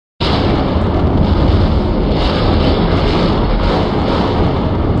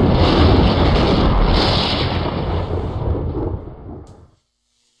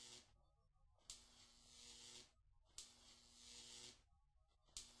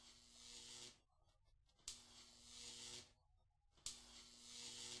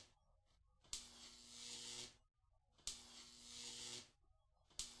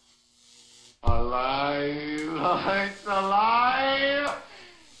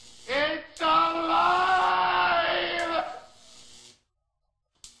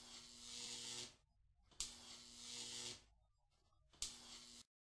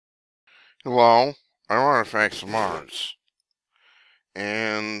Hello, I'm Artifacts of Mars,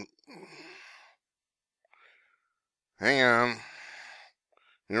 and hang on,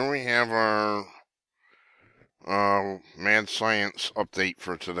 here we have our mad science update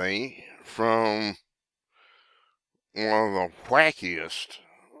for today from one of the wackiest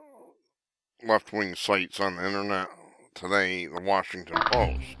left-wing sites on the internet today, the Washington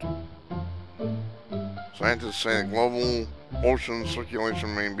Post. Scientists say global ocean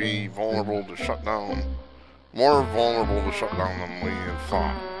circulation may be vulnerable to shutdown, more vulnerable to shutdown than we had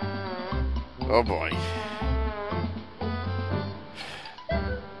thought. Oh boy.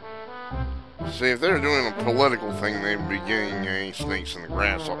 See, if they're doing a political thing, they'd be getting a Snakes in the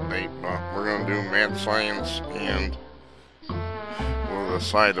Grass update, but we're going to do mad science and with a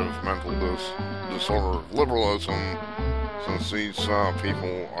side of mental disorder of liberalism, since these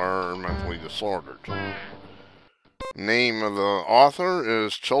people are mentally disordered. Name of the author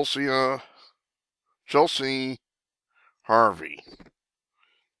is Chelsea Harvey.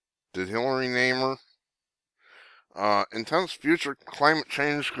 Did Hillary name her? Intense future climate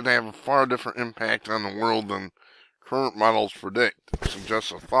change could have a far different impact on the world than current models predict,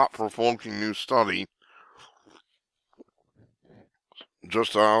 suggests a thought-provoking new study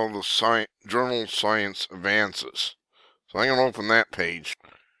just out of the journal Science Advances. So I'm going to open that page.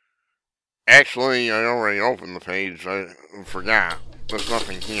 Actually, I already opened the page. I forgot. There's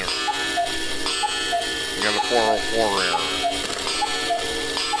nothing here. We got a 404 error.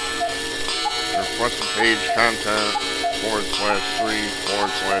 Requested page content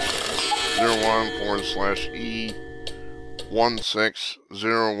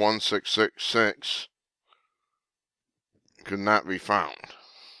 /3/3/01/E16016666 could not be found.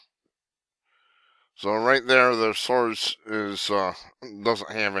 So right there, the source is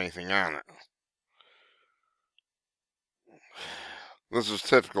doesn't have anything on it. This is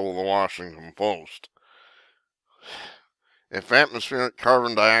typical of the Washington Post. If atmospheric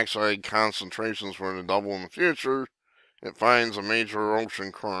carbon dioxide concentrations were to double in the future, it finds a major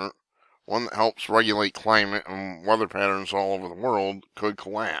ocean current, one that helps regulate climate and weather patterns all over the world, could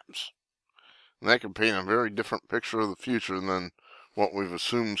collapse. And that could paint a very different picture of the future than what we've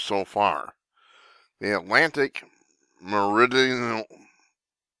assumed so far. The Atlantic Meridional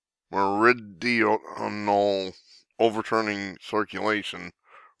Overturning Circulation,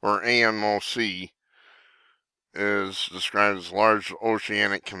 or AMOC, is described as a large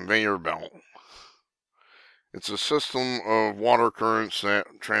oceanic conveyor belt. It's a system of water currents that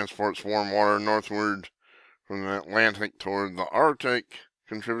transports warm water northward from the Atlantic toward the Arctic,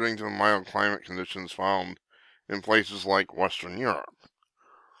 contributing to the mild climate conditions found in places like Western Europe.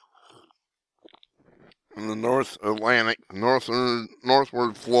 In the North Atlantic,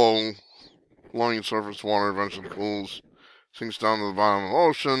 northward flowing surface water eventually cools, sinks down to the bottom of the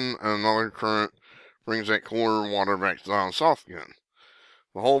ocean, and another current brings that cooler water back down south again.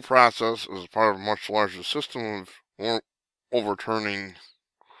 The whole process is part of a much larger system of overturning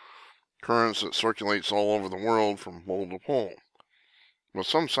currents that circulates all over the world from pole to pole. But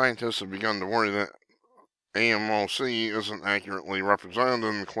some scientists have begun to worry that AMOC isn't accurately represented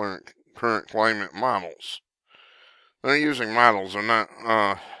in the current climate models. They're using models, they're not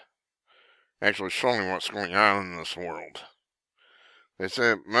actually showing what's going on in this world. They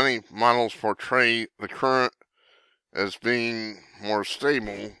say many models portray the current as being more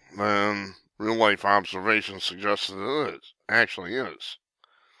stable than real-life observations suggest that it actually is.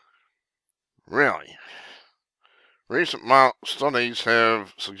 Really. Recent studies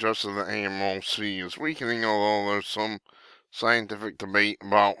have suggested that AMOC is weakening, although there's some scientific debate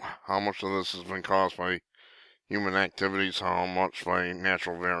about how much of this has been caused by human activities, how much by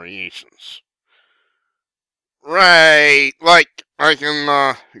natural variations. Right, like I can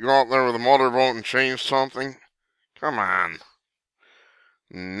go out there with a motorboat and change something? Come on.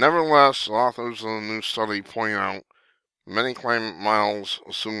 Nevertheless, authors of the new study point out many climate models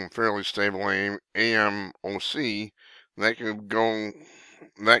assume fairly stable AMOC that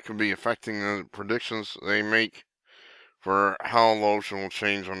could be affecting the predictions they make for how the ocean will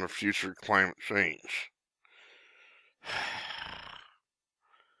change under future climate change.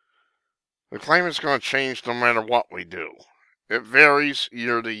 The climate's going to change no matter what we do. It varies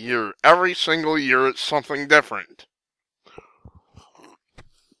year to year. Every single year it's something different.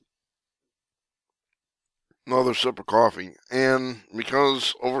 Another sip of coffee. And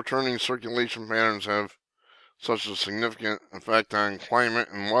because overturning circulation patterns have such a significant effect on climate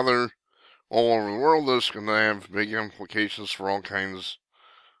and weather all over the world, this can have big implications for all kinds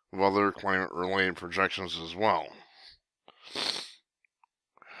of other climate-related projections as well.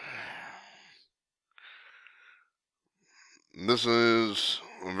 This is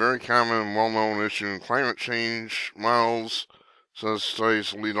a very common and well-known issue in climate change models, says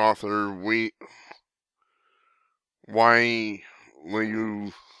studies lead author Why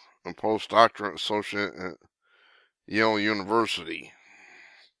Liu, a postdoctorate associate at Yale University.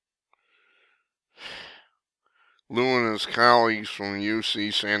 Liu and his colleagues from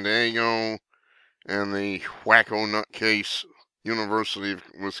UC San Diego and the wacko nutcase University of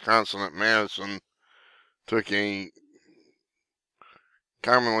Wisconsin at Madison took a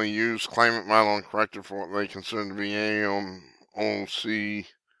commonly used climate model and corrected for what they considered to be AMOC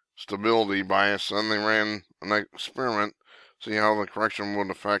stability bias. Then they ran an experiment to see how the correction would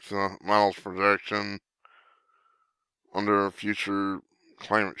affect the model's projection under future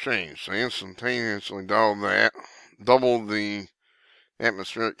climate change. They instantaneously doubled the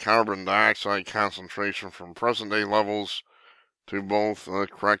atmospheric carbon dioxide concentration from present day levels to both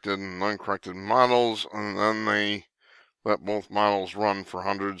corrected and uncorrected models, and then they let both models run for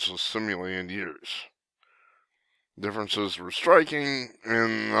hundreds of simulated years. Differences were striking.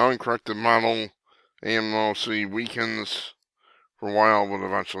 In the uncorrected model, AMOC weakens for a while but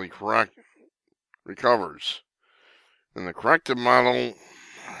eventually recovers. In the corrected model,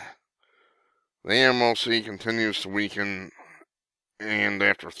 the AMOC continues to weaken, and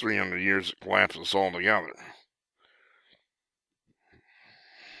after 300 years it collapses altogether.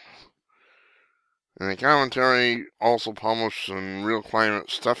 In a commentary also published in Real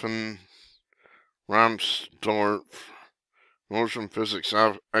Climate, Stefan Rahmstorf, motion physics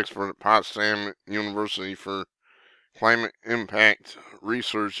expert at Potsdam University for Climate Impact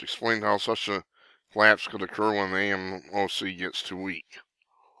Research, explained how such a collapse could occur when the AMOC gets too weak.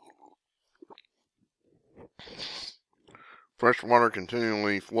 Fresh water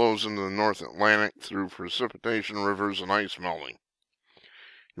continually flows into the North Atlantic through precipitation, rivers, and ice melting.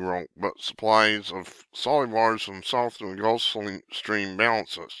 He wrote, but supplies of solid waters from south to the Gulf Stream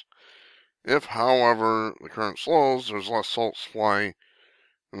balances. If, however, the current slows, there's less salt supply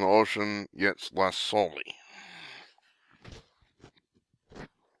and the ocean gets less salty.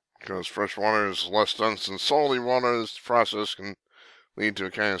 Because fresh water is less dense than salty water, this process can lead to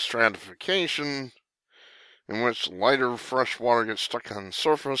a kind of stratification in which lighter fresh water gets stuck on the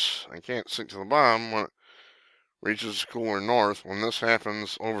surface and can't sink to the bottom when it reaches the cooler north. When this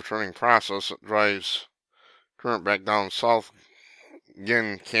happens, overturning process that drives current back down south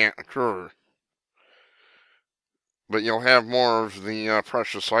again can't occur. But you'll have more of the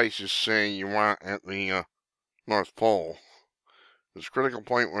precious ice you say you want at the North Pole. There's a critical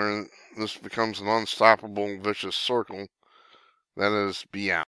point where this becomes an unstoppable vicious circle. That is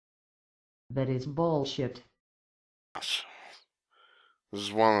BS. That is bullshit. This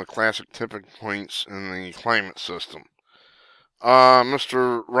is one of the classic tipping points in the climate system.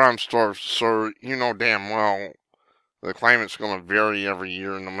 Mr. Rahmstorf, sir, you know damn well the climate's going to vary every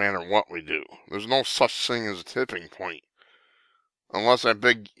year no matter what we do. There's no such thing as a tipping point. Unless that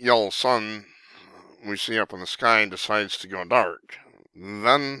big yellow sun we see up in the sky decides to go dark.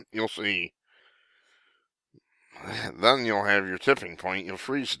 Then you'll see. Then you'll have your tipping point. You'll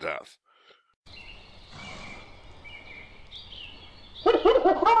freeze to death.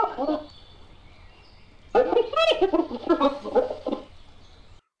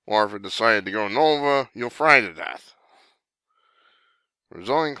 Or if it decided to go nova, you'll fry to death.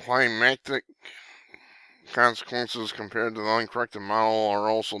 Resulting climatic consequences compared to the uncorrected model are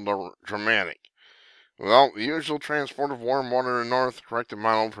also dramatic. Without the usual transport of warm water in the north, the corrected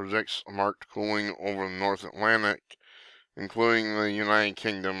model predicts a marked cooling over the North Atlantic, including the United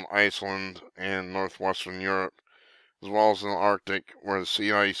Kingdom, Iceland, and northwestern Europe, as well as in the Arctic, where the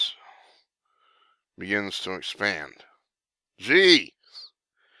sea ice begins to expand. Gee!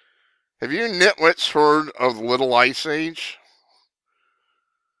 Have you nitwits heard of the Little Ice Age?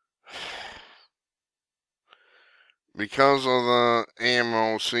 Because of the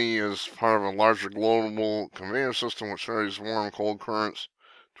AMOC is part of a larger global conveyor system which carries warm and cold currents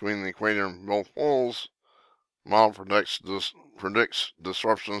between the equator and both poles, the model predicts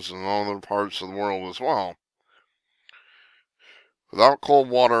disruptions in other parts of the world as well. Without cold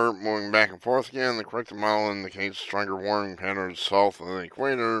water moving back and forth again, the corrected model indicates stronger warming patterns south of the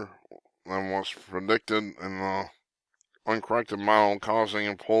equator than was predicted in the uncorrected model, causing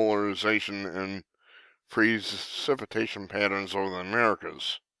a polarization in precipitation patterns over the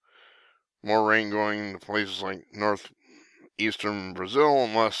Americas. More rain going to places like northeastern Brazil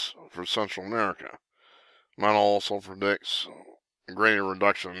and less for Central America. The model also predicts a greater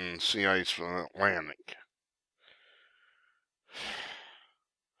reduction in sea ice from the Atlantic.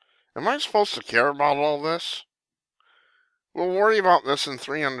 Am I supposed to care about all this? We'll worry about this in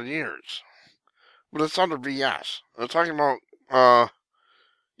 300 years. But it's under BS. They're talking about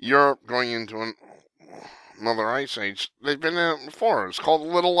Europe going into another ice age. They've been in it before. It's called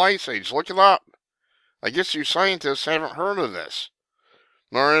the Little Ice Age. Look it up. I guess you scientists haven't heard of this.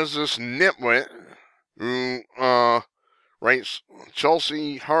 Nor is this nitwit who writes,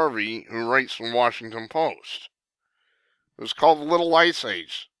 Chelsea Harvey, who writes from Washington Post. It was called the Little Ice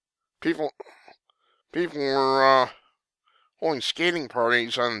Age. People were holding skating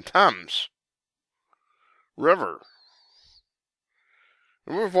parties on the Thames River.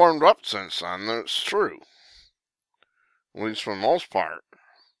 And we've warmed up since then. That's true. At least for the most part.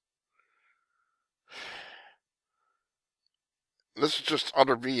 This is just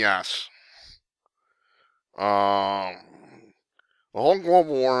utter BS. The whole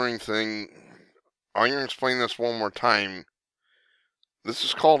global warming thing, I'm going to explain this one more time. This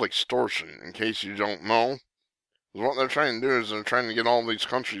is called extortion, in case you don't know. What they're trying to do is they're trying to get all these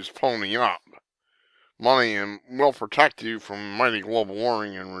countries pony up money and will protect you from mighty global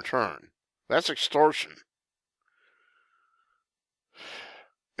warming in return. That's extortion.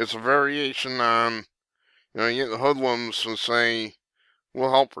 It's a variation on, you get the hoodlums who say, we'll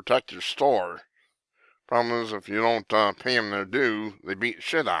help protect your store. Problem is, if you don't pay them their due, they beat the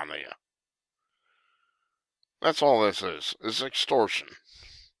shit out of you. That's all this is. It's extortion.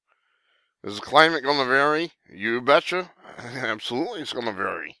 Is the climate going to vary? You betcha. Absolutely it's going to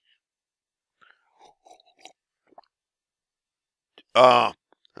vary.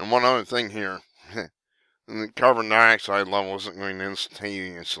 And one other thing here. The carbon dioxide level isn't going to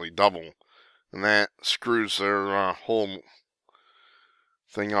instantaneously double. And that screws their whole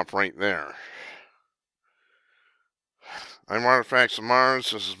thing up right there. I'm Artifacts of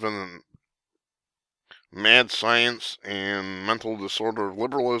Mars. This has been a mad science and mental disorder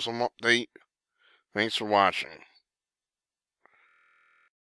liberalism update. Thanks for watching.